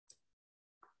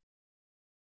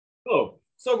Hello,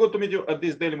 so good to meet you at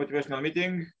this daily motivational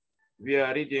meeting. We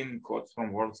are reading quotes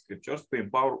from world scriptures to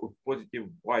empower with positive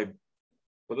vibe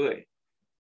for today.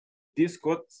 These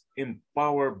quotes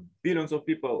empower billions of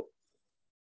people,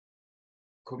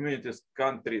 communities,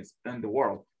 countries, and the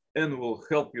world, and will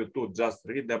help you to just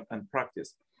read them and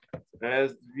practice.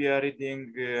 As we are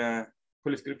reading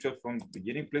Holy Scriptures from the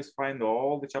beginning, please find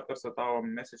all the chapters at our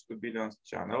Message to Billions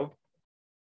channel.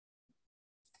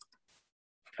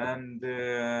 And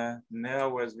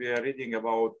now, as we are reading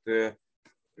about the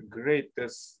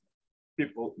greatest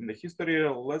people in the history,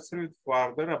 let's read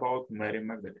further about Mary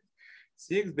Magdalene.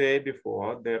 6 days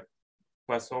before the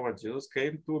Passover, Jesus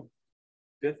came to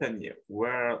Bethany,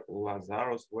 where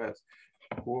Lazarus was,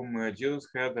 whom Jesus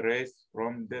had raised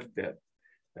from the dead.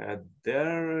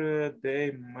 There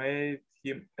they made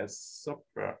him a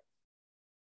supper.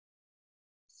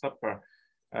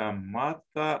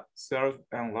 Martha served,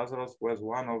 and Lazarus was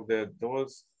one of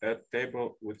those at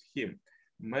table with him.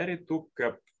 Mary took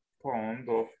a pound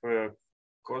of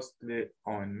costly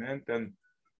ointment and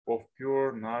of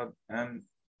pure nard and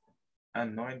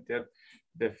anointed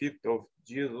the feet of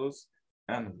Jesus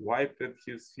and wiped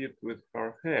his feet with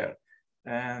her hair.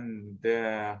 And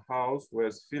the house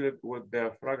was filled with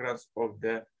the fragrance of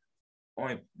the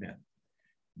ointment.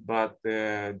 But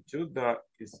Judas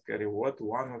Iscariot,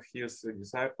 one of his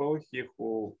disciples, he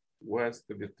who was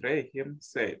to betray him,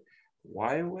 said,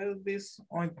 "Why was this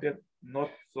ointment not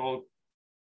sold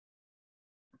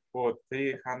for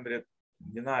 300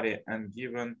 denarii and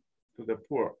given to the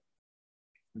poor?"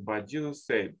 But Jesus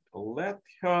said, "Let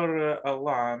her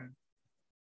alone.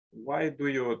 Why do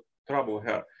you trouble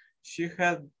her? She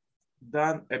had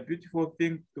done a beautiful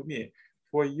thing to me.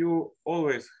 For you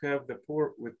always have the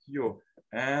poor with you,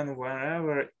 and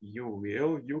whenever you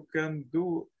will, you can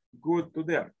do good to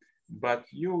them. But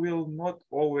you will not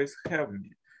always have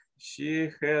me. She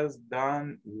has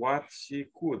done what she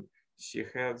could. She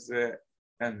has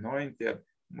anointed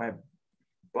my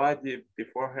body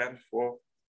beforehand for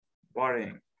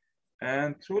burying.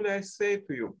 And truly I say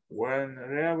to you,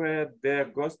 whenever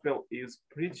the gospel is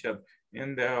preached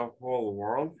in the whole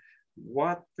world,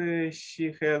 what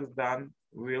she has done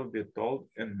will be told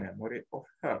in memory of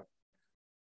her."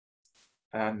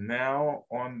 And now,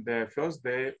 on the first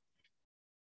day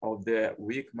of the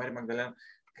week, Mary Magdalene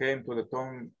came to the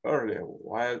tomb early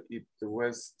while it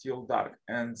was still dark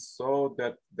and saw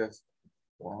that the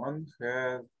stone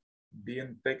had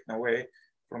been taken away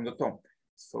from the tomb.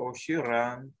 So she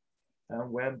ran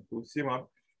and went to Simon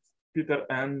Peter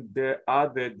and the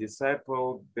other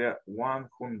disciple, the one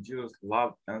whom Jesus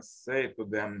loved, and said to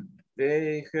them,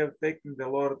 "They have taken the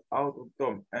Lord out of the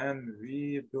tomb, and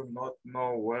we do not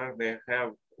know where they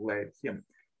have laid him."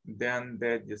 Then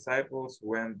the disciples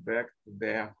went back to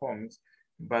their homes,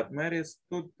 but Mary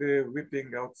stood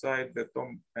weeping outside the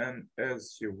tomb, and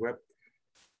as she wept,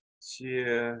 she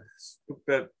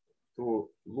stooped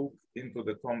to look into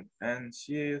the tomb, and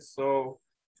she saw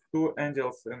two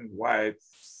angels in white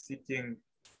sitting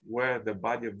where the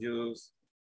body of Jesus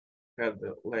had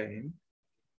lain,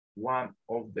 one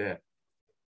of the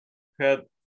head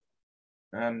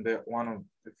and one of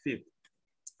the feet.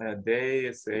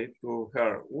 They said to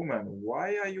her, "Woman,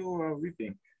 why are you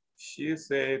weeping?" She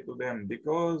said to them,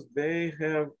 "Because they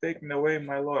have taken away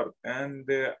my Lord, and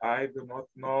I do not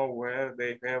know where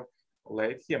they have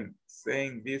laid him."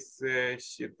 Saying this,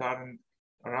 she turned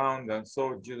around and saw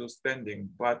Jesus standing,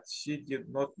 but she did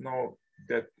not know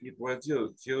that it was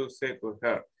Jesus. Jesus said to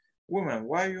her, "Woman,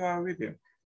 why you are weeping?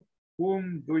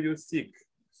 Whom do you seek?"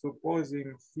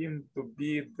 Supposing him to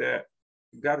be the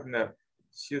gardener,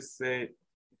 she said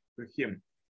to him,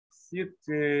 "Sit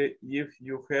if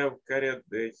you have carried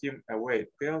him away.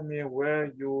 Tell me where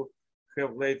you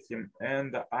have laid him,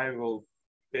 and I will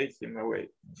take him away."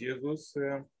 Jesus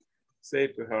said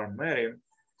to her, "Mary."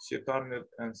 She turned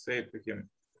and said to him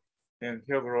in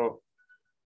Hebrew,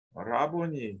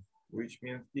 "Rabboni," which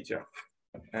means teacher.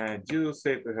 Jesus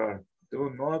said to her,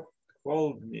 "Do not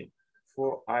hold me, for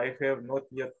I have not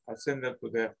yet ascended to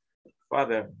the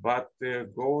Father, but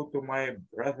go to my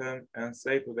brethren and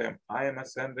say to them, I am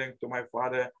ascending to my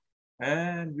Father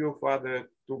and your Father,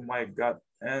 to my God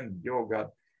and your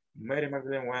God." Mary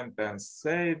Magdalene went and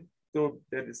said to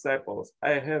the disciples,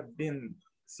 "I have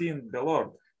seen the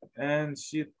Lord," and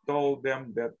she told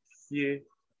them that he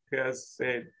has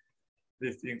said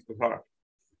these things to her.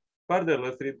 Further,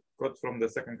 let's read quotes from the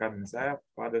second coming Messiah,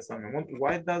 Father, Son, and Moon.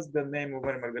 Why does the name of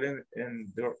Mary Magdalene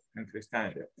endure in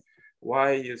Christianity?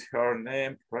 Why is her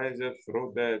name praised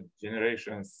through the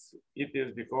generations? It is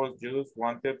because Jesus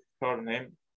wanted her name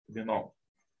to be known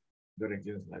during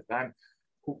Jesus' lifetime.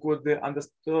 Who could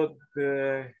understood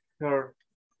her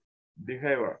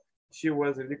behavior. She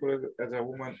was ridiculous as a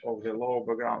woman of the low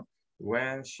background.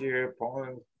 When she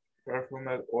poured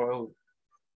perfumed oil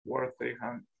worth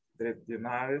 300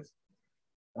 dinars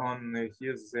on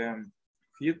his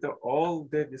feet, all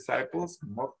the disciples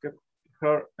mocked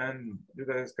her, and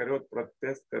Judas Iscariot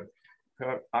protested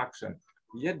her action.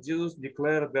 Yet Jesus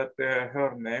declared that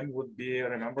her name would be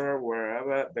remembered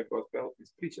wherever the gospel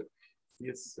is preached.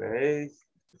 He says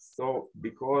so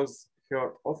because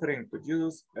her offering to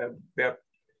Jesus at that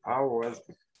hour was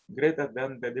greater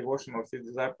than the devotion of his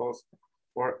disciples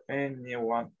for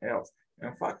anyone else.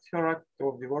 In fact, her act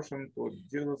of devotion to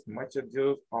Jesus matched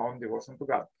Jesus' own devotion to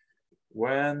God.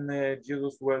 When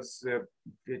Jesus was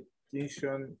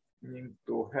petitioning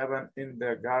to heaven in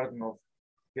the Garden of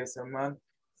Gethsemane,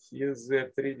 his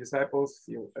three disciples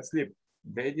fell asleep.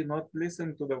 They did not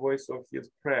listen to the voice of his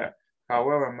prayer.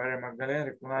 However, Mary Magdalene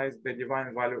recognized the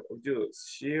divine value of Jesus.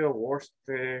 She washed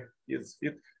his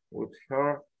feet with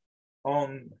her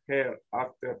own hair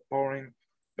after pouring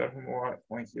perfume oil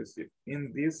on his feet.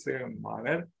 In this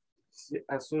manner, she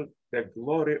assured the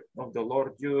glory of the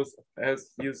Lord Jesus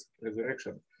as his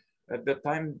resurrection. At the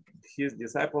time, his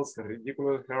disciples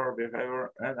ridiculed her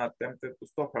behavior and attempted to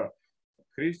stop her.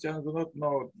 Christians do not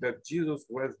know that Jesus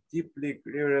was deeply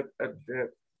grieved at the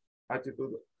attitude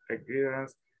of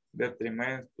ignorance that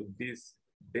remains to this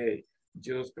day.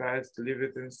 Jesus Christ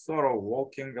lived in sorrow,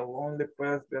 walking a lonely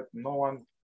path that no one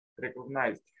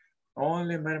recognized.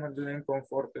 Only Mary Magdalene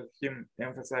comforted him,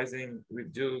 emphasizing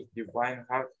with Jesus' divine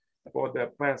heart for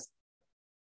the past,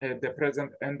 the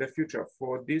present, and the future.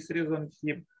 For this reason,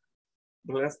 he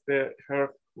blessed her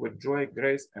with joy,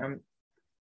 grace, and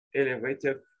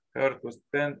elevated her to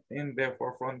stand in the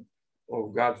forefront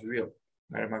of God's will.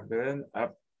 Mary Magdalene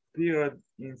appeared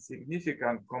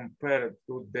insignificant compared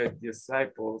to the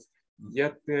disciples,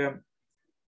 yet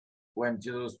when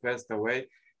Jesus passed away,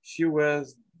 she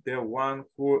was the one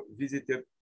who visited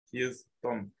his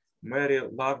tomb. Mary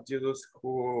loved Jesus,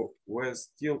 who was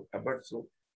still a virgin,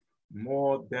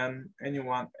 more than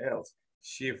anyone else.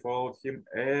 She followed him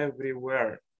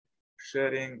everywhere,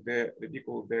 sharing the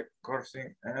ridicule, the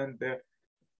cursing, and the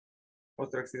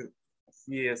ostracism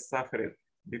he suffered,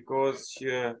 because she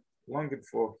longed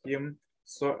for him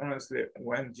so earnestly.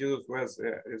 When Jesus was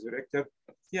resurrected,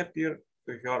 he appeared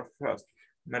to her first.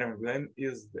 Mary Magdalene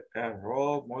is a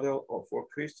role model for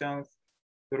Christians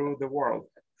through the world,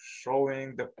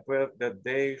 showing the path that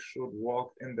they should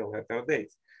walk in the latter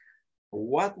days.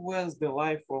 What was the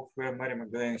life of Mary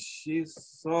Magdalene? She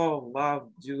so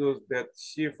loved Jesus that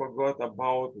she forgot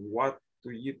about what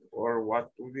to eat or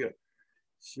what to wear.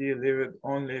 She lived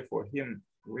only for him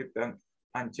with an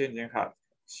unchanging heart.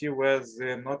 She was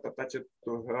not attached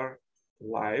to her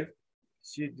life.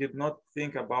 She did not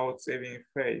think about saving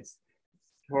face.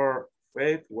 Her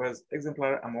faith was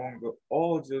exemplary among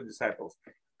all Jewish disciples.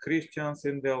 Christians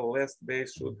in the last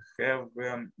days should have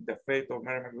the faith of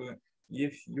Mary Magdalene.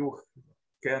 If you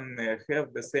can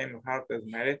have the same heart as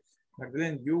Mary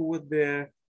Magdalene, you would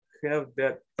have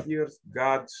the tears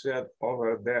God shed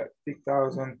over the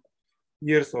 6,000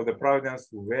 years of the providence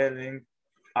welling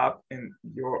up in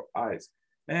your eyes.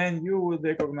 And you would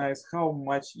recognize how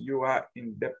much you are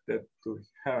indebted to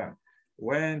heaven.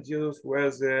 When Jesus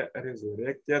was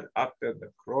resurrected after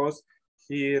the cross,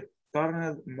 he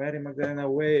turned Mary Magdalene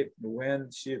away when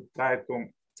she tried to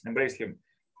embrace him.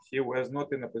 He was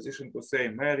not in a position to say,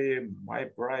 Mary, my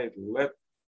bride, let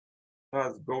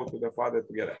us go to the Father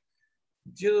together.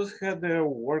 Jesus had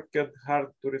worked hard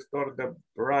to restore the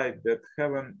bride that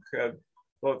heaven had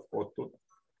taught for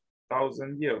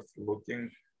 2,000 years, looking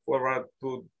forward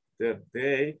to the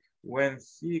day when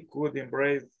he could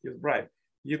embrace his bride.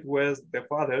 It was the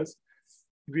Father's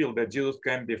will that Jesus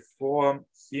came before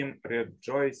him,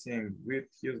 rejoicing with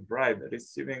his bride,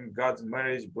 receiving God's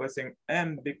marriage blessing,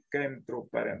 and became true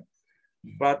parent.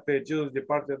 But Jesus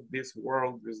departed this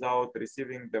world without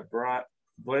receiving the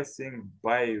blessing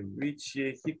by which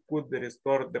he could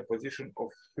restore the position of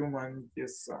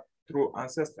humanity's true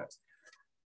ancestors.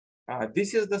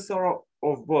 This is the sorrow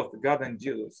of both God and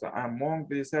Jesus. Among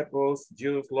the disciples,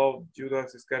 Jesus loved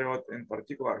Judas Iscariot in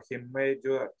particular. He made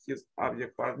Judas his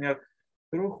abject partner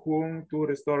through whom to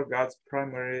restore God's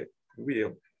primary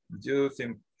will. Jesus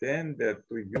intended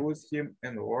to use him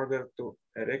in order to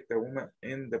erect a woman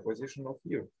in the position of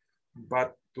Eve.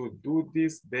 But to do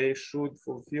this, they should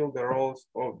fulfill the roles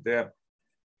of the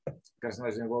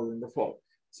personages involved in the fall.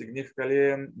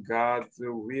 Significantly, God's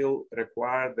will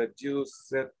required that Jesus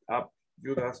set up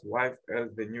Judas' wife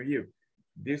as the new Eve.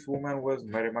 This woman was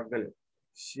Mary Magdalene.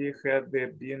 She had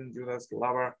been Judas'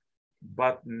 lover,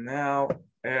 but now,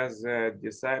 as a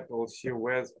disciple, she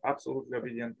was absolutely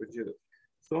obedient to Jesus.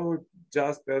 So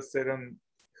just as Satan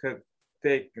had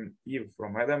taken Eve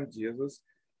from Adam, Jesus,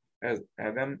 as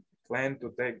Adam, planned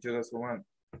to take Jesus' woman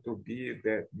to be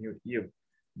the new Eve.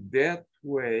 That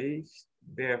way,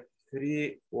 the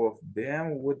three of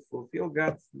them would fulfill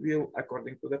God's will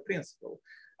according to the principle.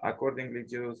 Accordingly,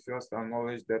 Jesus first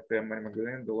acknowledged that Mary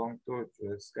Magdalene belonged to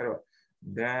Judas Iscariot.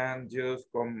 Then Jesus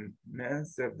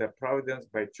commenced the providence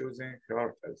by choosing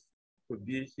her as to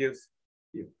be his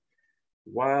Eve.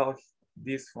 While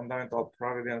this fundamental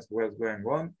providence was going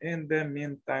on, in the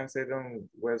meantime, Satan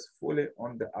was fully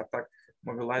on the attack,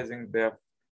 mobilizing the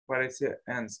Pharisees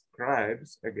and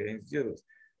scribes against Jesus.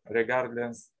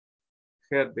 Regardless,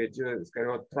 had the Judas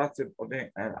Iscariot trusted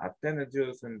Odin and attended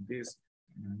Jesus in this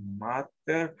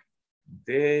matter,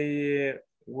 they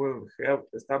will have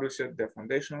established the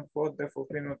foundation for the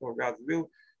fulfillment of God's will.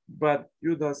 But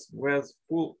Judas was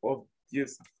full of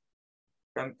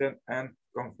discontent and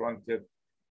confronted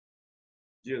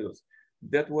Jesus.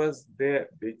 That was the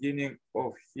beginning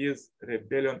of his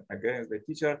rebellion against the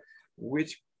teacher,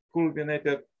 which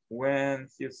culminated when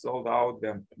he sold out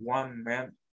the one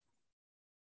man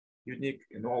unique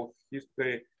in all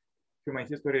history, human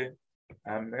history,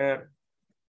 a mere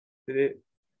 30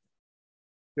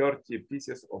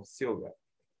 pieces of silver.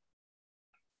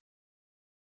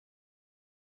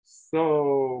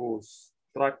 So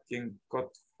striking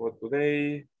quote for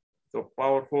today, so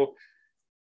powerful.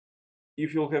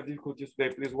 If you have difficulties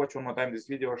today, please watch one more time this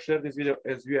video or share this video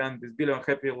as you and this billion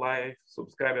happy life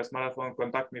subscribers marathon.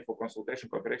 Contact me for consultation,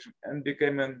 cooperation, and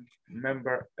become a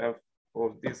member of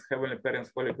this Heavenly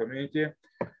Parents Holy Community.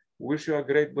 Wish you a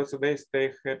great blessed day.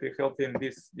 Stay happy, healthy in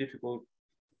this difficult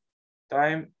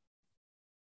time.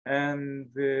 And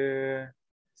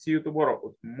see you tomorrow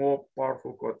with more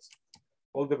powerful quotes.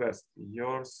 All the best.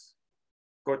 Yours,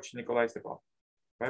 Coach Nikolai Stepov.